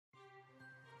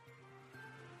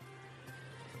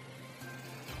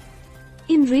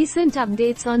In recent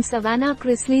updates on Savannah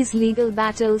Chrisley's legal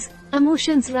battles,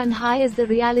 emotions run high as the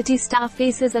reality star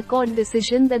faces a court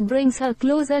decision that brings her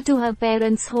closer to her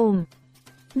parents' home.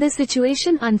 The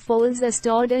situation unfolds as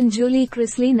Todd and Julie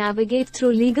Chrisley navigate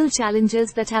through legal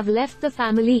challenges that have left the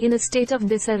family in a state of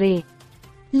disarray.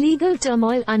 Legal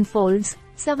turmoil unfolds.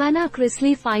 Savannah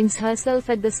Chrisley finds herself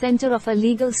at the center of a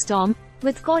legal storm,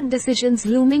 with court decisions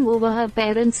looming over her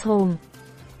parents' home.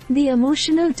 The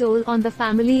emotional toll on the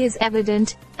family is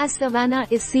evident, as Savannah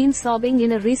is seen sobbing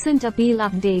in a recent appeal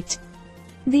update.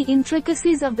 The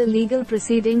intricacies of the legal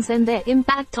proceedings and their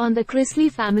impact on the Chrisley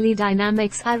family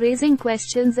dynamics are raising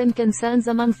questions and concerns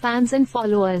among fans and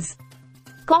followers.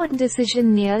 Court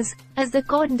decision nears. As the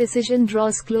court decision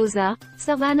draws closer,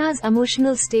 Savannah's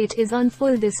emotional state is on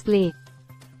full display.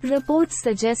 Reports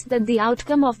suggest that the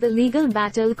outcome of the legal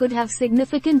battle could have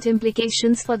significant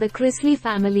implications for the Chrisley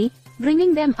family,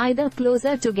 bringing them either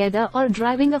closer together or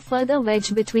driving a further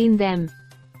wedge between them.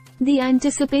 The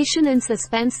anticipation and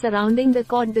suspense surrounding the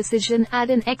court decision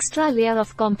add an extra layer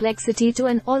of complexity to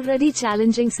an already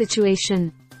challenging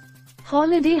situation.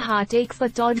 Holiday heartache for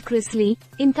Todd Chrisley.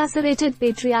 Incarcerated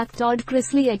patriarch Todd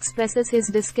Chrisley expresses his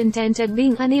discontent at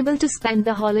being unable to spend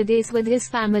the holidays with his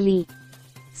family.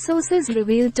 Sources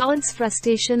reveal Todd's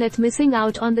frustration at missing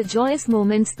out on the joyous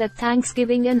moments that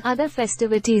Thanksgiving and other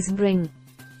festivities bring.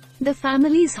 The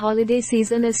family's holiday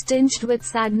season is tinged with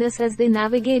sadness as they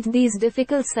navigate these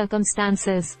difficult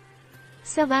circumstances.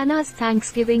 Savannah's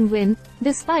Thanksgiving win.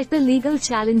 Despite the legal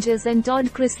challenges and Todd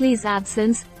Chrisley's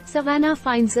absence, Savannah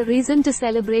finds a reason to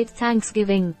celebrate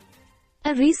Thanksgiving.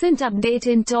 A recent update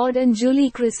in Todd and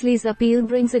Julie Chrisley's appeal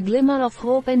brings a glimmer of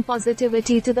hope and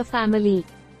positivity to the family.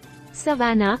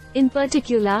 Savannah, in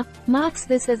particular, marks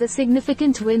this as a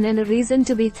significant win and a reason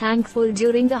to be thankful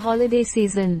during the holiday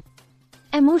season.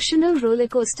 Emotional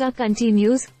rollercoaster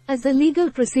continues. As the legal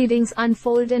proceedings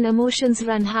unfold and emotions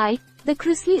run high, the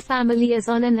Chrisley family is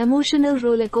on an emotional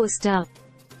rollercoaster.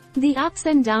 The ups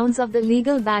and downs of the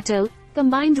legal battle,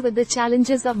 combined with the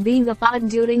challenges of being apart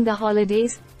during the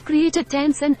holidays, create a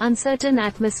tense and uncertain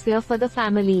atmosphere for the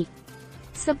family.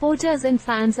 Supporters and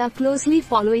fans are closely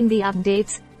following the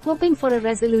updates, hoping for a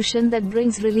resolution that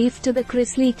brings relief to the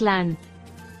Chrisley clan.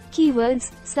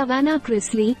 Keywords: Savannah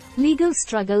Chrisley, legal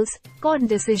struggles, court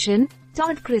decision,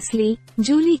 Todd Chrisley,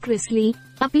 Julie Chrisley,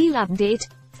 appeal update,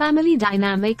 family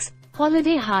dynamics,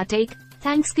 holiday heartache,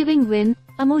 Thanksgiving win,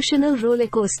 emotional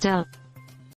rollercoaster.